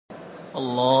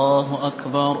الله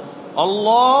أكبر.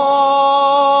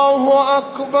 الله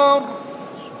أكبر.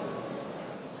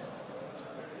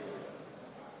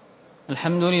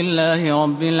 الحمد لله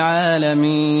رب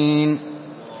العالمين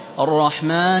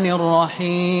الرحمن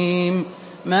الرحيم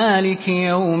مالك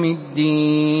يوم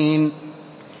الدين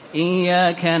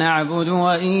إياك نعبد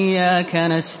وإياك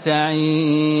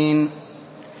نستعين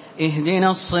اهدنا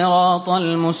الصراط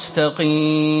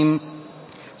المستقيم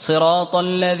صراط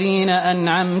الذين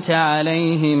أنعمت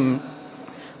عليهم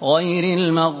غير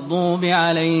المغضوب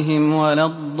عليهم ولا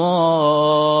الضالين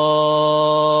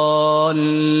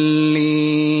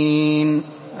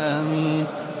آمين.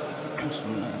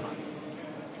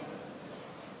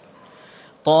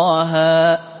 طه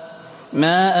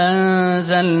ما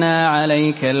أنزلنا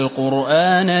عليك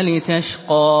القرآن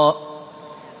لتشقى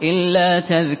إلا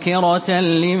تذكرة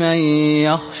لمن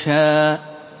يخشى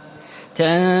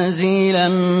تنزيلا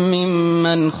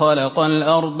ممن خلق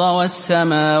الأرض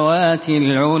والسماوات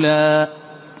العلى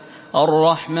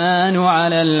الرحمن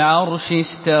على العرش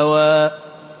استوى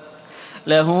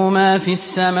له ما في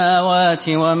السماوات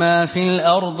وما في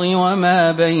الأرض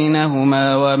وما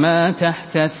بينهما وما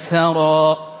تحت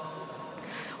الثرى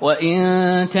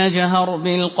وإن تجهر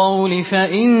بالقول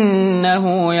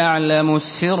فإنه يعلم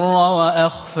السر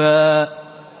وأخفى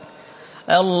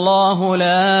الله لا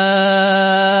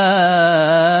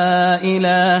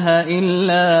إله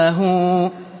إلا هو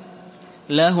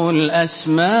له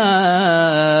الأسماء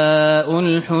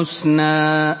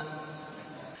الحسنى.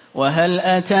 وهل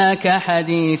أتاك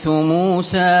حديث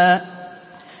موسى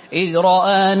إذ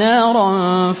رأى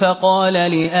نارا فقال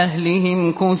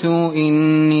لأهلهم كثوا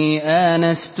إني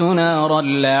آنست نارا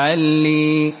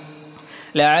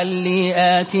لعلي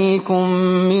آتيكم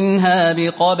منها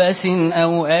بقبس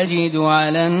أو أجد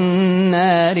على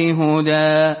النار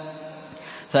هدى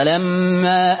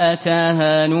فلما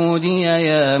أتاها نودي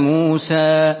يا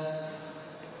موسى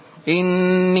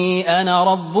إني أنا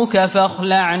ربك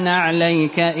فاخلع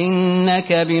نعليك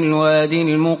إنك بالوادي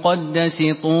المقدس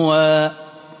طوى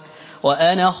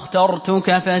وأنا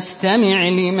اخترتك فاستمع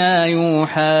لما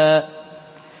يوحى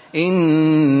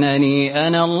إنني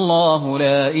أنا الله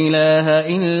لا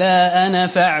إله إلا أنا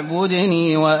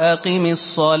فاعبدني وأقم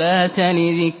الصلاة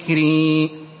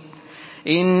لذكري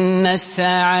إن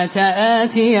الساعة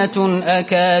آتية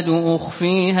أكاد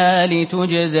أخفيها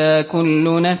لتجزى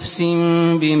كل نفس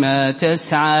بما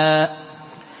تسعى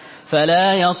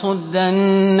فلا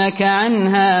يصدنك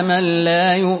عنها من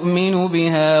لا يؤمن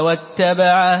بها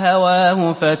واتبع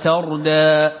هواه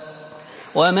فتردى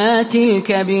وما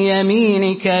تلك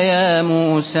بيمينك يا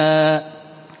موسى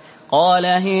قال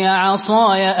هي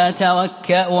عصاي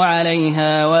أتوكأ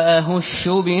عليها وأهش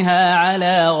بها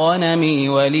على غنمي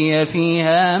ولي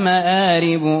فيها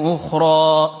مآرب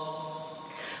أخرى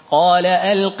قال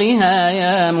ألقها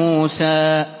يا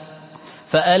موسى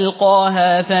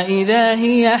فألقاها فإذا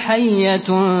هي حية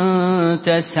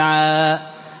تسعى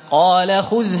قال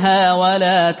خذها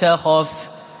ولا تخف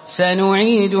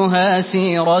سنعيدها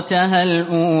سيرتها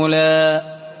الأولى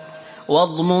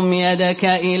واضمم يدك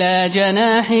إلى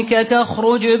جناحك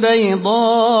تخرج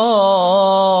بيضاء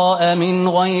من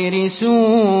غير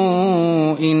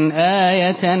سوء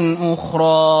آية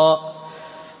أخرى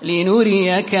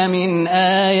لنريك من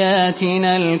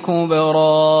آياتنا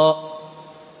الكبرى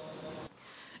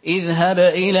اذهب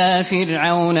إلى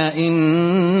فرعون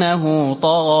إنه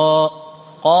طغى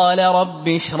قال رب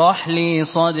اشرح لي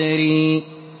صدري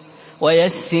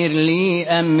ويسر لي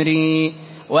أمري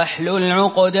واحلل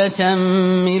عقدة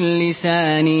من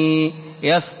لساني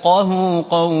يفقه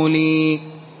قولي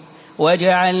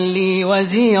واجعل لي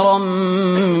وزيرا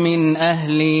من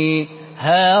أهلي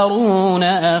هارون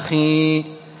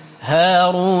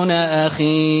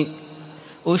أخي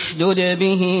أشدد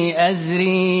به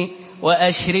أزري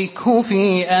وأشركه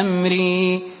في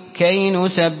أمري كي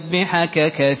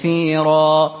نسبحك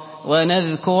كثيرا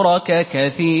ونذكرك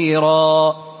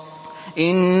كثيرا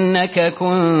إنك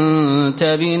كنت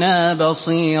بنا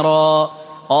بصيرا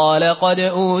قال قد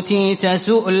أوتيت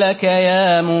سؤلك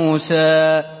يا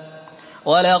موسى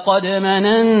ولقد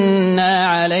مننا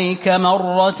عليك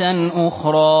مرة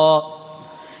أخرى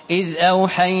إذ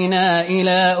أوحينا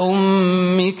إلى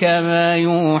أمك ما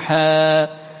يوحى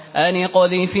أن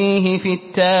اقذفيه في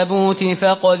التابوت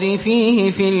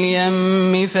فاقذفيه في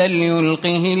اليم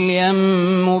فليلقه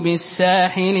اليم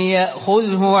بالساحل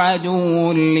يأخذه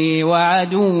عدو لي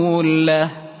وعدو له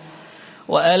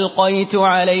وألقيت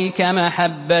عليك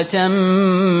محبة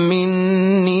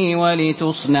مني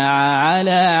ولتصنع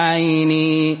على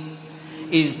عيني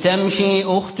إذ تمشي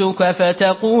أختك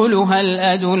فتقول هل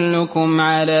أدلكم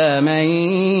على من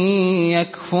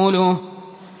يكفله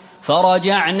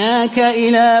فرجعناك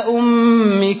إلى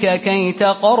أمك كي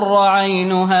تقر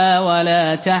عينها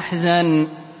ولا تحزن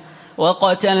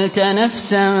وقتلت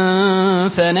نفسا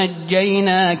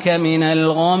فنجيناك من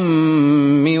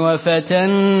الغم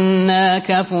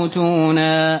وفتناك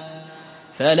فتونا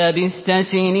فلبثت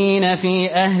سنين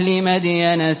في أهل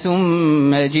مدين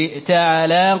ثم جئت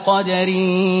على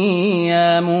قدري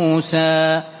يا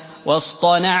موسى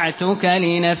واصطنعتك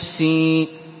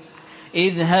لنفسي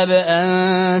اذهب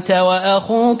أنت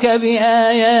وأخوك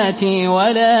بآياتي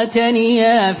ولا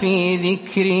تنيا في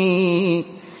ذكري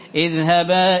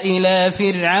اذهبا إلى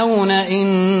فرعون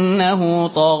إنه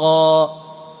طغى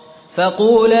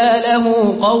فقولا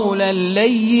له قولا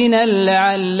لينا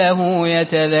لعله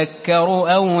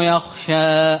يتذكر أو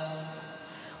يخشى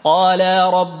قالا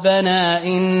ربنا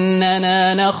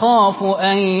إننا نخاف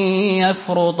أن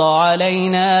يفرط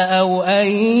علينا أو أن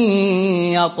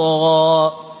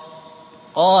يطغى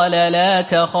قال لا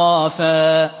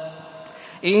تخافا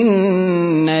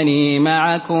إنني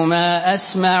معكما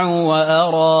أسمع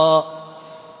وأرى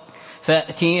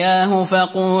فأتياه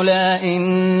فقولا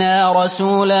إنا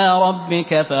رسولا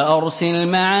ربك فأرسل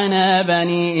معنا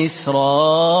بني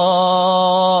إسرائيل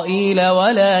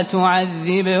ولا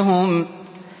تعذبهم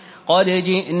قد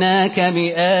جئناك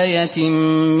بآية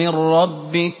من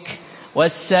ربك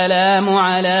والسلام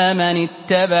على من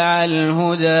اتبع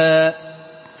الهدى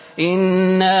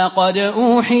إنا قد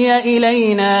أوحي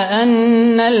إلينا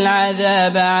أن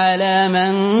العذاب على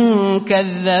من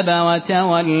كذب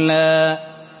وتولى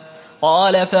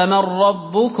قال فمن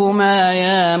ربكما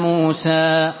يا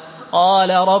موسى قال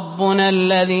ربنا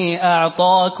الذي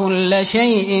أعطى كل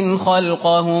شيء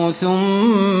خلقه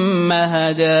ثم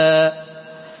هدى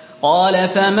قال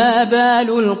فما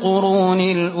بال القرون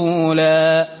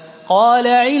الأولى قال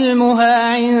علمها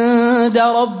عند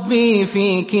ربي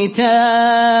في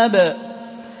كتاب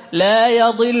لا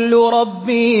يضل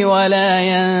ربي ولا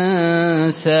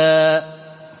ينسى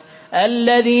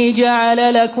الذي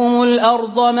جعل لكم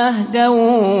الأرض مهدا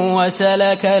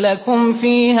وسلك لكم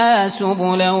فيها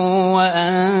سبلا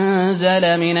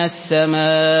وأنزل من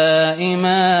السماء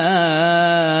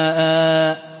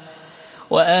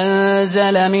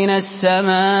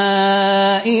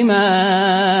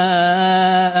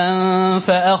ماء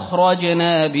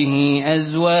فأخرجنا به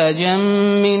أزواجا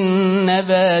من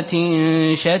نبات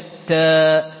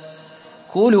شتى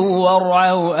كلوا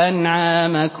وارعوا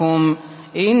أنعامكم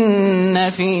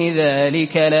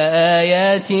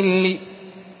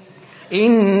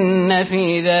إن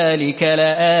في ذلك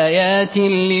لآيات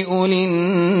لأولي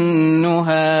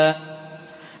النهى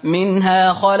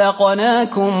منها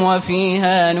خلقناكم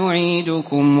وفيها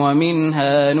نعيدكم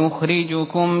ومنها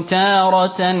نخرجكم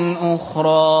تارة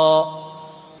أخرى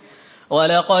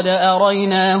ولقد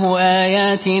أريناه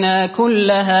آياتنا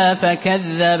كلها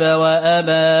فكذب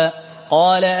وأبى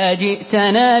قال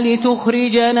أجئتنا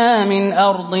لتخرجنا من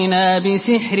أرضنا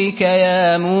بسحرك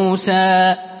يا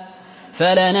موسى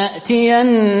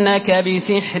فلنأتينك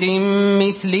بسحر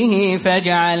مثله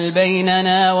فاجعل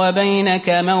بيننا وبينك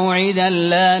موعدا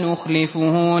لا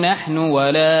نخلفه نحن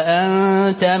ولا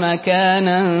أنت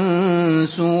مكانا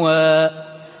سوى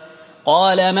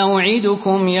قال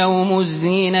موعدكم يوم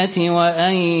الزينة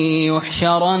وأن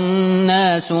يحشر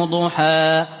الناس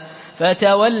ضحى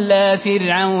فتولى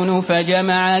فرعون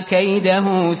فجمع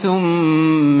كيده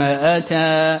ثم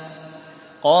أتى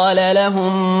قال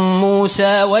لهم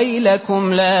موسى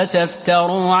ويلكم لا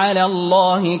تفتروا على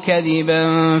الله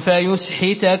كذبا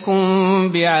فيسحتكم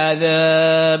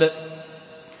بعذاب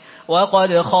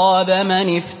وقد خاب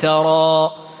من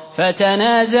افترى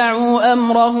فتنازعوا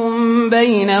أمرهم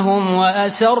بينهم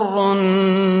وأسروا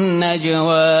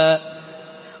النجوى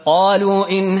قالوا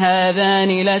إن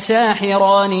هذان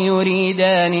لساحران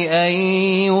يريدان أن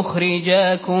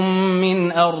يخرجاكم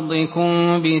من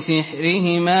أرضكم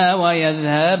بسحرهما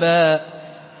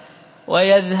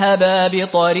ويذهبا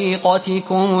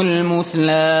بطريقتكم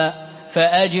المثلى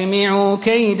فأجمعوا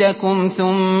كيدكم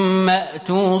ثم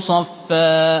أتوا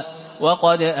صفا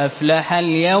وقد أفلح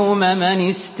اليوم من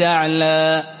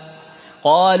استعلى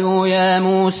قالوا يا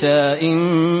موسى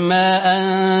إما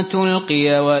أن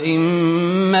تلقي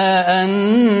وإما أن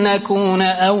نكون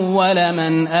أول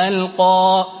من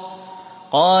ألقى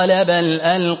قال بل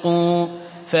ألقوا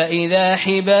فإذا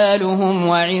حبالهم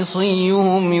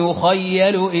وعصيهم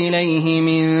يخيل إليه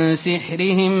من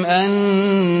سحرهم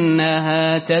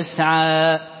أنها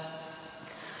تسعى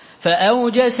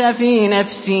فأوجس في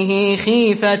نفسه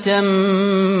خيفة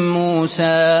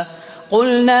موسى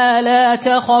قلنا لا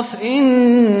تخف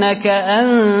إنك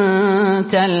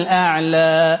أنت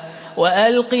الأعلى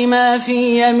وألق ما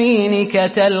في يمينك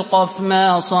تلقف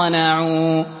ما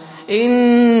صنعوا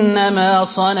إنما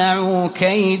صنعوا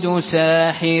كيد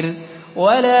ساحر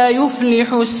ولا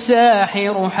يفلح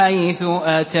الساحر حيث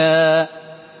أتى.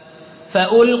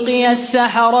 فألقي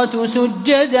السحرة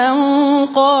سجدا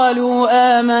قالوا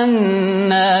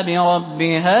آمنا برب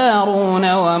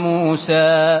هارون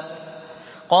وموسى.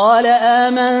 قال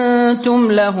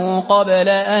آمنتم له قبل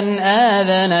أن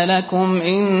آذن لكم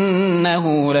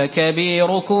إنه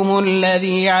لكبيركم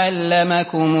الذي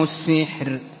علمكم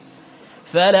السحر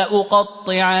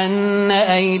فلأقطعن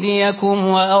أيديكم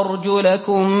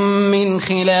وأرجلكم من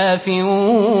خلاف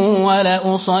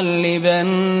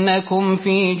ولأصلبنكم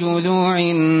في جذوع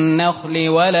النخل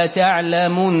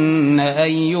ولتعلمن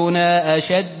أينا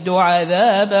أشد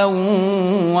عذابا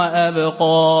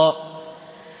وأبقى.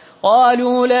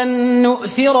 قالوا لن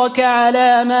نؤثرك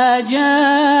على ما جاءنا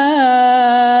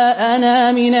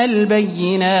من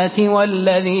البينات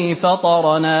والذي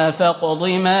فطرنا فاقض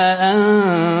ما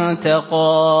أنت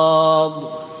قاض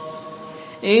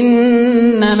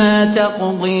إنما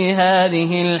تقضي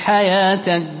هذه الحياة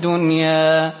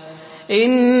الدنيا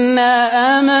إنا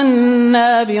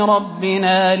آمنا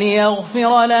بربنا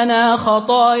ليغفر لنا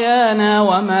خطايانا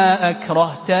وما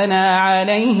أكرهتنا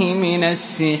عليه من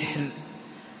السحر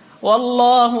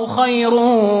والله خير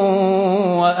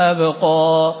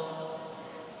وأبقى.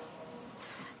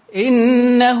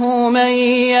 إنه من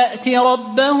يأت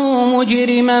ربه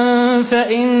مجرما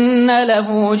فإن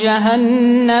له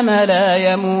جهنم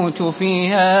لا يموت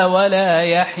فيها ولا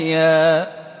يحيا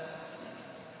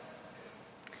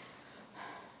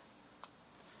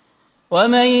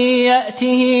ومن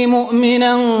يأته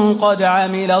مؤمنا قد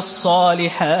عمل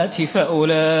الصالحات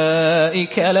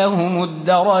فأولئك لهم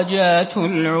الدرجات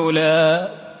العلا.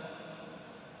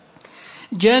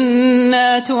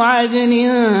 جنات عدن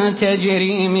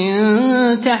تجري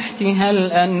من تحتها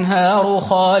الأنهار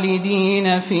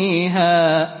خالدين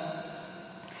فيها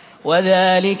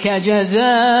وذلك جزاء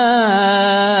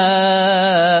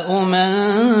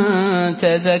من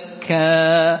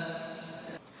تزكى.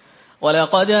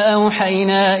 ولقد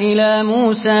أوحينا إلى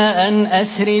موسى أن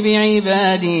أسر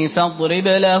بعبادي فاضرب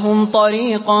لهم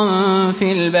طريقا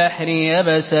في البحر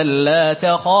يبسا لا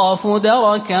تخاف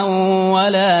دركا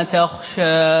ولا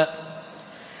تخشى.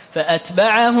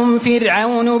 فأتبعهم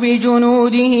فرعون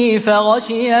بجنوده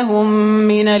فغشيهم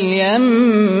من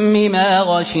اليم ما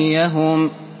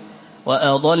غشيهم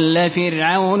وأضل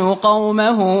فرعون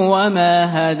قومه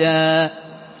وما هدى.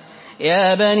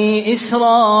 يا بني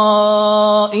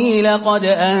إسرائيل قد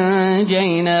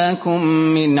أنجيناكم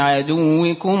من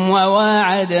عدوكم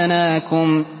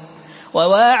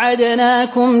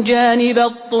وواعدناكم جانب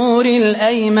الطور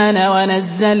الأيمن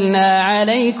ونزلنا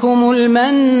عليكم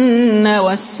المن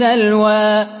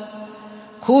والسلوى.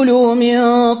 كلوا من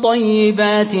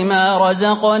طيبات ما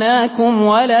رزقناكم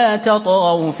ولا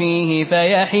تطغوا فيه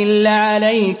فيحل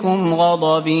عليكم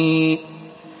غضبي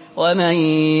ومن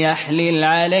يحلل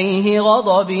عليه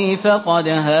غضبي فقد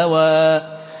هوى.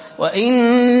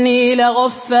 وإني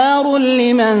لغفار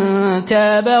لمن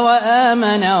تاب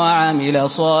وآمن وعمل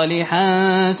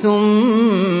صالحا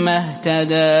ثم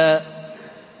اهتدى.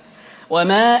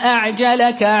 وما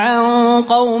أعجلك عن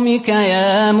قومك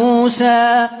يا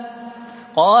موسى؟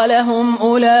 قال هم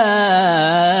أولئك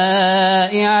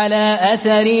على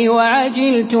أثري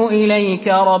وعجلت إليك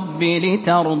رب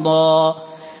لترضى.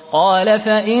 قال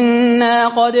فإنا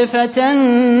قد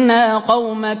فتنا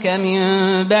قومك من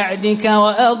بعدك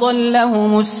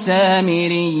وأضلهم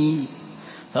السامري.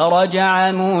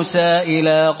 فرجع موسى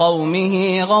إلى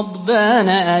قومه غضبان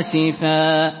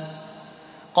أسفا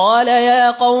قال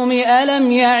يا قوم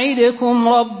ألم يعدكم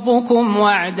ربكم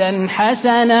وعدا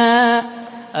حسنا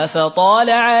أفطال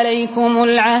عليكم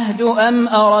العهد أم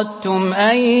أردتم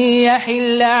أن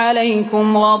يحل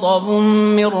عليكم غضب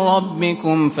من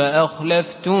ربكم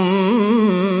فأخلفتم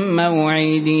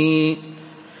موعدي.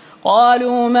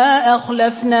 قالوا ما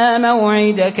أخلفنا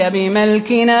موعدك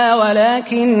بملكنا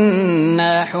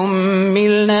ولكننا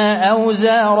حملنا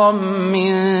أوزارا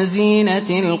من زينة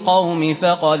القوم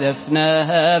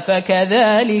فقذفناها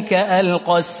فكذلك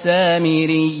ألقى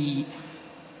السامري.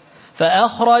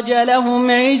 فأخرج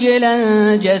لهم عجلا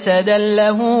جسدا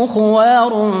له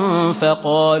خوار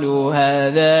فقالوا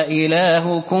هذا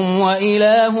إلهكم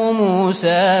وإله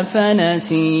موسى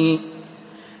فنسي.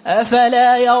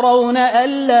 أفلا يرون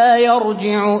ألا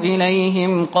يرجع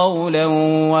إليهم قولا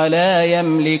ولا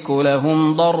يملك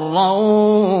لهم ضرا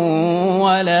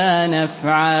ولا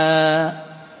نفعا.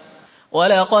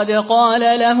 ولقد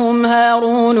قال لهم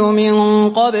هارون من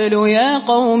قبل يا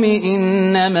قوم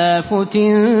إنما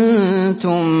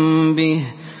فتنتم به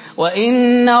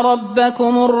وإن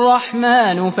ربكم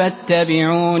الرحمن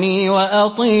فاتبعوني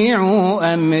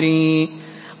وأطيعوا أمري.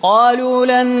 قالوا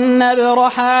لن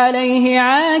نبرح عليه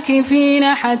عاكفين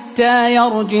حتى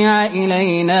يرجع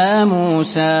إلينا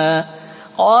موسى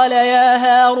قال يا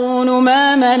هارون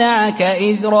ما منعك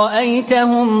إذ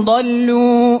رأيتهم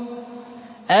ضلوا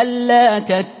ألا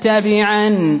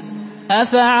تتبعن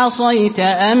أفعصيت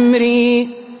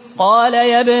أمري قال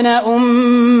يا ابن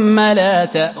أم لا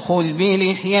تأخذ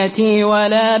بلحيتي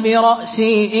ولا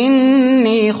برأسي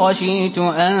إني خشيت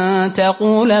أن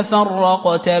تقول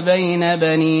فرقت بين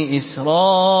بني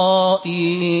إسرائيل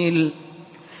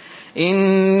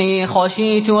إني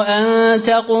خشيت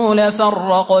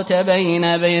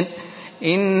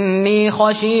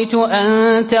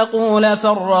أن تقول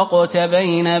فرقت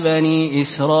بين بني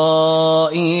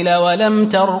إسرائيل ولم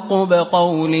ترقب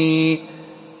قولي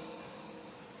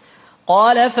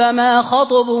قال فما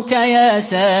خطبك يا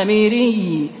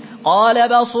سامري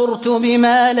قال بصرت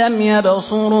بما لم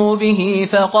يبصروا به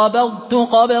فقبضت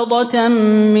قبضة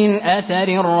من أثر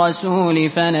الرسول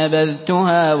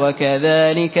فنبذتها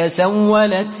وكذلك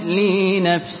سولت لي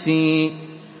نفسي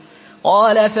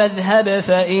قال فاذهب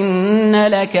فإن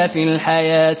لك في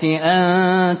الحياة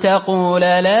أن تقول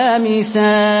لا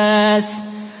مساس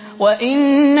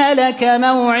وإن لك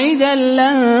موعدا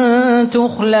لن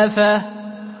تخلفه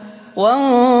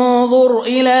وانظر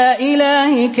إلى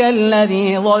إلهك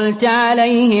الذي ظلت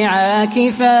عليه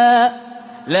عاكفا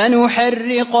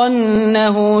لنحرقنه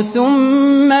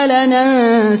ثم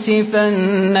لننسفنه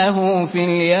في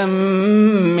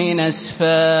اليم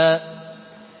نسفا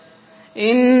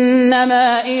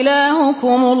إنما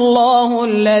إلهكم الله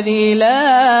الذي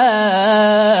لا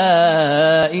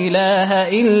إله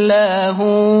إلا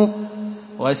هو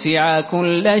وسع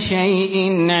كل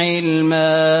شيء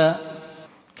علما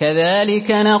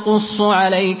كذلك نقص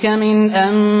عليك من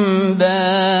أنباء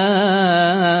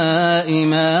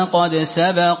ما قد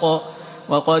سبق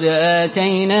وقد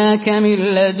آتيناك من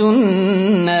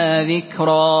لدنا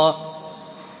ذكرا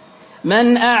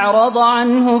من أعرض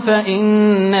عنه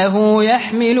فإنه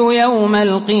يحمل يوم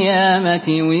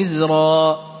القيامة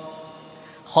وزرا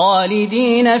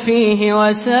خالدين فيه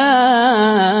وساء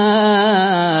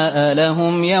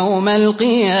لهم يوم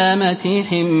القيامة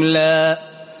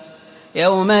حملا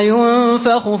يوم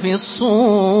ينفخ في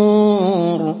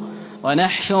الصور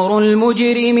ونحشر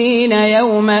المجرمين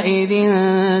يومئذ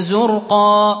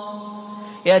زرقا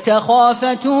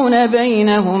يتخافتون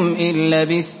بينهم إن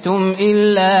لبثتم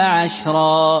إلا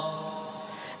عشرا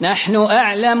نحن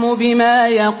أعلم بما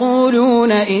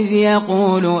يقولون إذ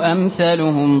يقول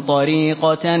أمثلهم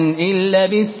طريقة إن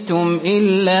لبثتم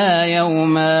إلا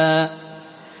يوما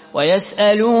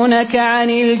ويسألونك عن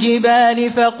الجبال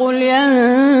فقل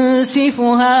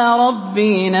ينسفها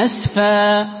ربي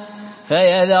نسفا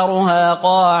فيذرها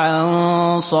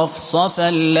قاعا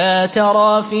صفصفا لا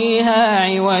ترى فيها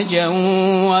عوجا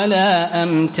ولا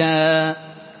أمتا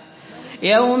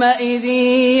يومئذ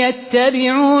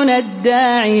يتبعون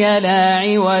الداعي لا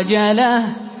عوج له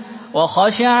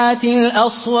وخشعت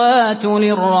الأصوات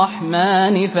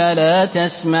للرحمن فلا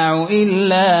تسمع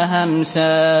إلا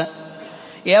همسا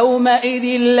يومئذ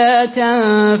لا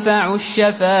تنفع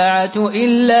الشفاعة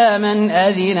إلا من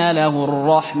أذن له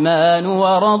الرحمن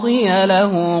ورضي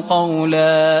له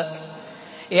قولا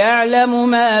يعلم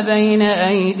ما بين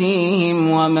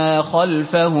أيديهم وما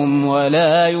خلفهم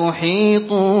ولا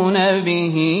يحيطون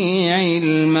به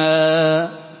علما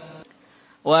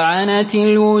وعنت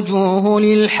الوجوه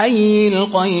للحي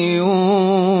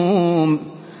القيوم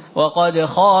وقد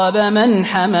خاب من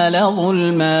حمل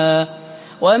ظلما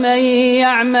ومن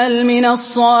يعمل من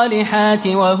الصالحات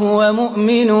وهو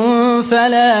مؤمن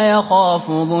فلا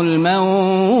يخاف ظلما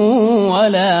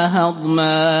ولا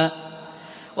هضما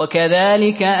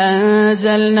وكذلك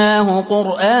أنزلناه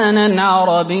قرآنا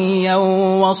عربيا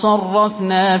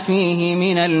وصرفنا فيه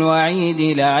من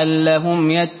الوعيد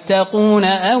لعلهم يتقون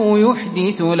أو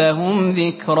يحدث لهم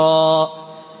ذكرا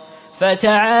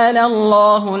فتعالى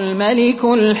الله الملك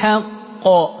الحق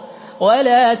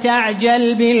ولا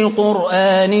تعجل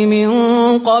بالقرآن من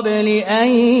قبل أن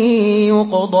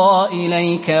يقضى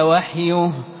إليك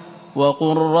وحيه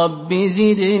وقل رب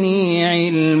زدني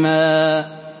علما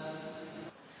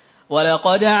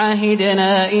ولقد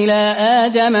عهدنا إلى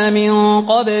آدم من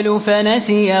قبل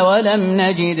فنسي ولم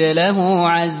نجد له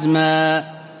عزما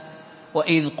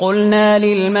وإذ قلنا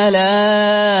للملائكة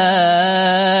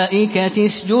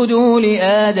اسجدوا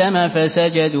لآدم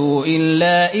فسجدوا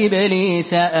إلا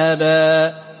إبليس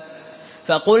أبى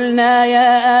فقلنا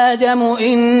يا آدم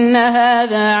إن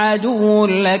هذا عدو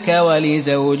لك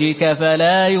ولزوجك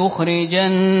فلا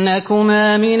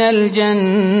يخرجنكما من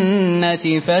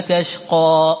الجنة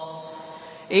فتشقى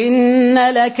إن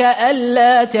لك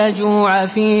ألا تجوع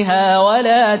فيها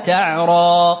ولا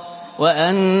تعرى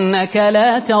وأنك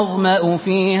لا تظمأ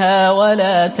فيها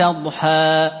ولا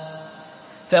تضحى.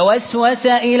 فوسوس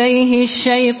إليه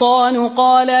الشيطان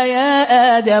قال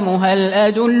يا آدم هل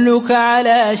أدلك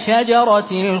على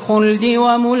شجرة الخلد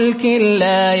وملك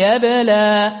لا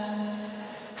يبلى.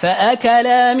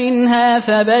 فأكلا منها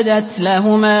فبدت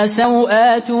لهما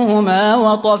سوآتهما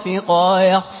وطفقا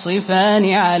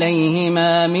يخصفان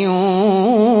عليهما من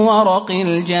ورق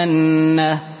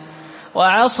الجنة.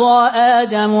 وعصى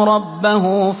آدم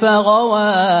ربه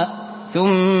فغوى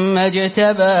ثم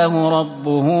اجتباه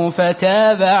ربه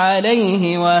فتاب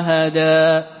عليه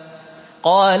وهدى.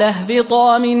 قال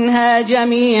اهبطا منها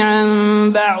جميعا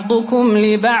بعضكم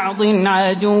لبعض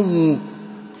عدو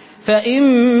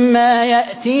فإما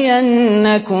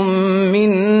يأتينكم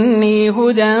مني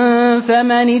هدى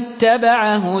فمن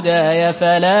اتبع هداي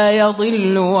فلا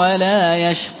يضل ولا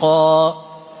يشقى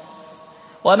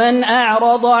ومن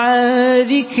أعرض عن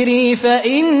ذكري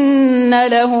فإن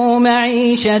له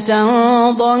معيشة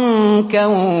ضنكا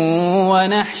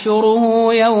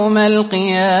ونحشره يوم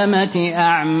القيامة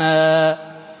أعمى.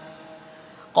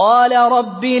 قال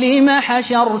رب لم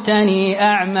حشرتني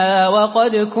أعمى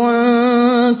وقد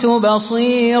كنت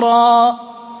بصيرا.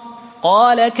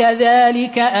 قال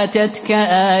كذلك أتتك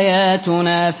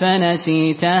آياتنا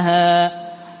فنسيتها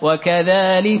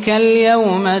وكذلك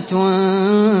اليوم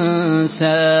تنسى.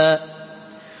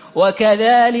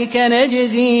 وكذلك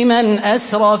نجزي من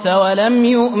أسرف ولم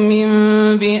يؤمن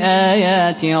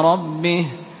بآيات ربه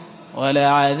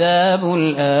ولعذاب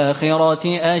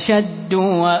الآخرة أشد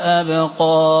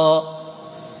وأبقى.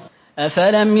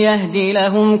 أفلم يهد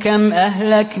لهم كم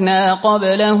أهلكنا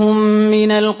قبلهم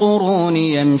من القرون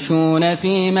يمشون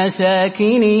في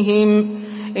مساكنهم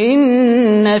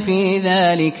إن في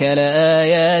ذلك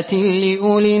لآيات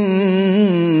لأولي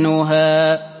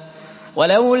النهى.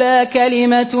 ولولا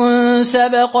كلمة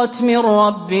سبقت من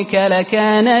ربك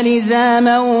لكان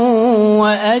لزاما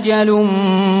وأجل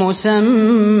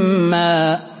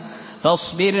مسمى.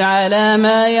 فاصبر على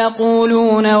ما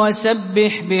يقولون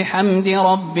وسبح بحمد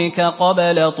ربك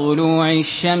قبل طلوع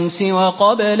الشمس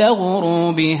وقبل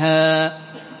غروبها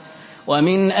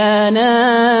ومن آناء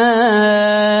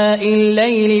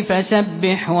الليل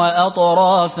فسبح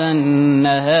وأطراف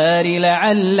النهار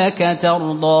لعلك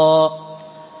ترضى.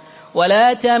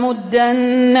 ولا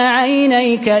تمدن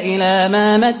عينيك إلى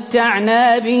ما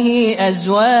متعنا به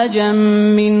أزواجا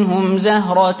منهم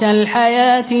زهرة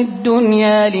الحياة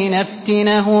الدنيا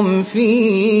لنفتنهم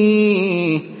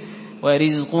فيه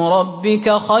ورزق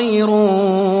ربك خير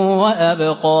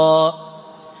وأبقى.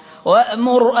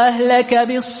 وأمر أهلك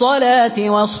بالصلاة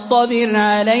واصطبر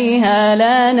عليها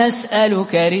لا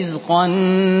نسألك رزقا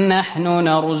نحن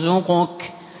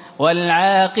نرزقك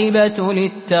والعاقبة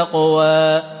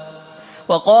للتقوى.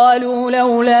 وقالوا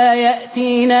لولا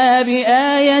يأتينا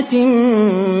بآية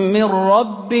من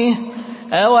ربه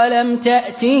أولم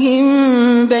تأتهم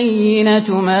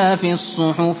بينة ما في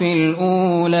الصحف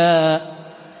الأولى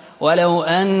ولو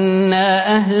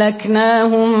أنا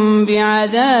أهلكناهم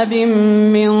بعذاب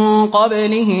من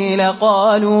قبله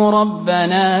لقالوا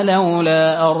ربنا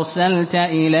لولا أرسلت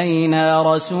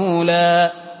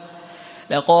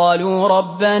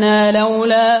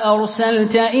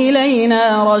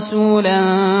إلينا رسولا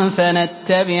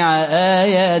فنتبع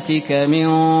آياتك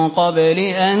من قبل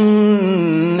أن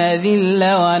نذل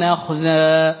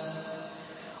ونخزى.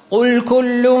 قل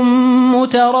كل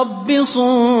متربص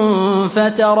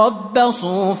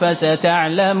فتربصوا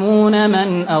فستعلمون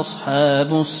من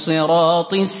أصحاب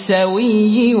الصراط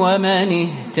السوي ومن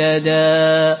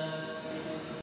اهتدى.